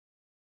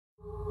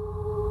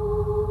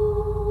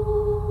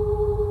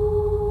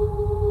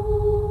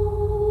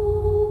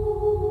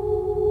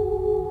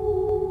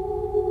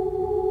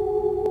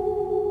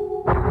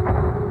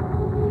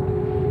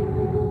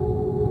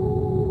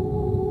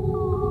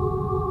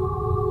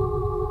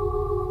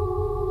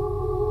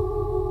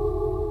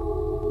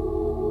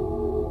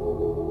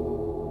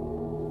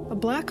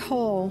black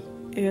hole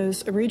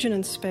is a region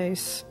in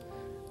space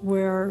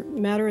where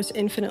matter is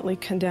infinitely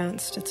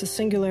condensed. It's a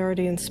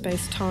singularity in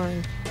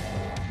space-time.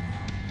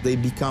 They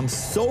become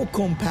so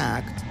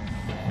compact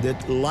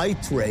that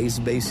light rays,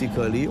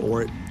 basically,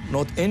 or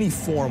not any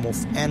form of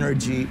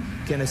energy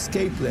can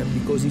escape them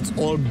because it's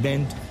all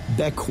bent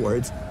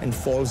backwards and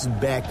falls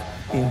back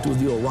into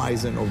the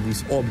horizon of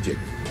this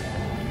object.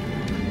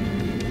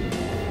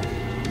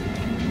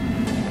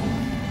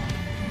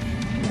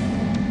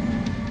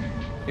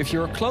 If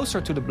you're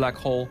closer to the black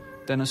hole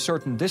than a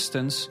certain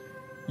distance,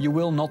 you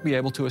will not be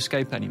able to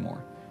escape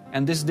anymore.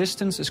 And this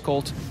distance is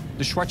called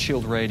the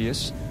Schwarzschild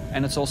radius,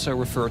 and it's also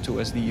referred to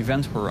as the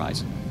event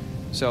horizon.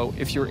 So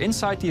if you're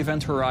inside the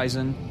event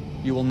horizon,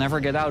 you will never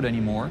get out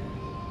anymore.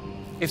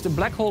 If the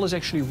black hole is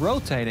actually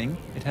rotating,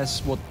 it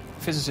has what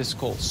physicists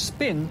call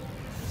spin,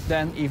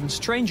 then even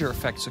stranger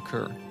effects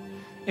occur.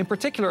 In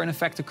particular, an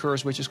effect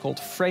occurs which is called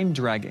frame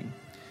dragging.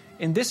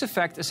 In this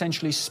effect,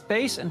 essentially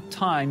space and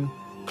time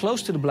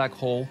close to the black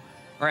hole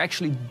are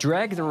actually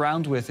dragged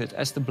around with it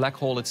as the black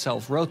hole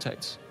itself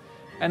rotates.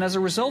 And as a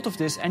result of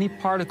this, any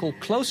particle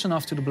close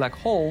enough to the black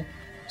hole,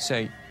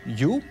 say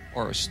you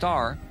or a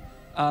star,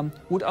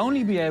 would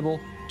only be able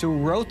to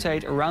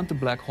rotate around the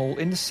black hole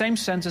in the same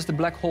sense as the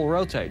black hole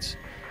rotates,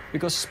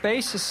 because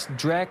space is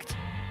dragged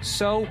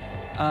so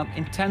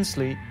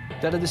intensely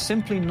that it is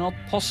simply not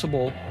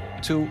possible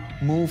to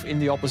move in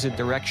the opposite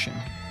direction.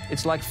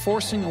 It's like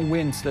forcing a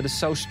wind that is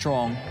so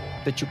strong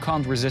that you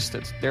can't resist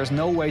it. There's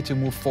no way to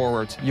move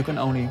forward, you can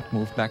only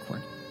move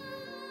backward.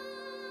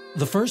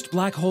 The first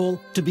black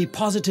hole to be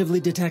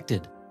positively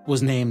detected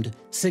was named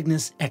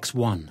Cygnus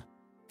X1.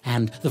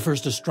 And the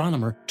first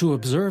astronomer to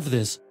observe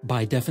this,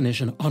 by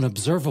definition,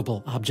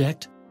 unobservable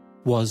object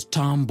was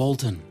Tom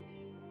Bolton.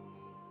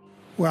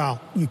 Well,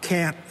 you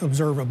can't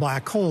observe a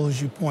black hole, as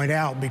you point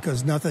out,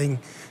 because nothing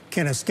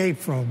can escape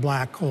from a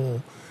black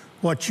hole.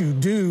 What you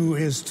do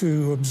is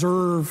to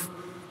observe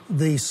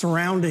the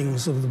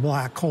surroundings of the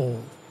black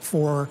hole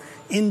for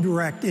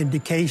indirect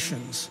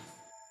indications.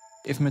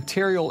 If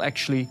material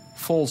actually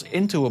falls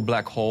into a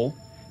black hole,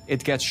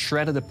 it gets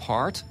shredded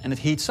apart and it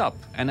heats up.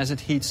 And as it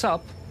heats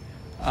up,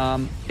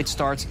 it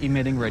starts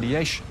emitting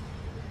radiation.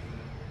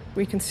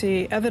 We can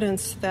see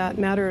evidence that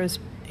matter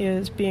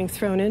is being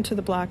thrown into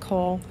the black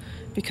hole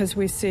because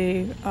we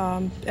see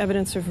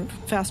evidence of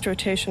fast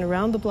rotation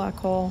around the black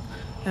hole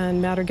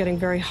and matter getting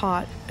very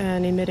hot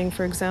and emitting,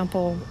 for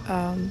example,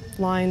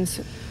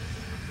 lines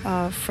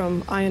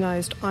from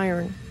ionized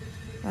iron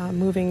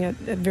moving at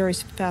very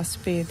fast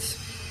speeds.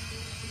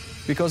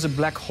 Because a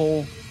black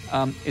hole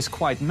is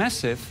quite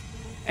massive,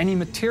 any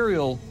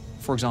material,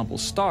 for example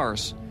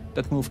stars,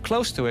 that move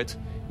close to it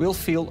will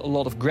feel a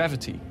lot of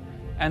gravity.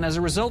 And as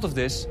a result of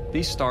this,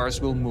 these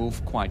stars will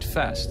move quite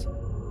fast.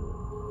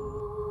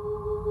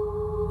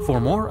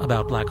 For more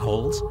about black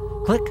holes,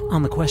 click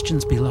on the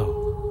questions below.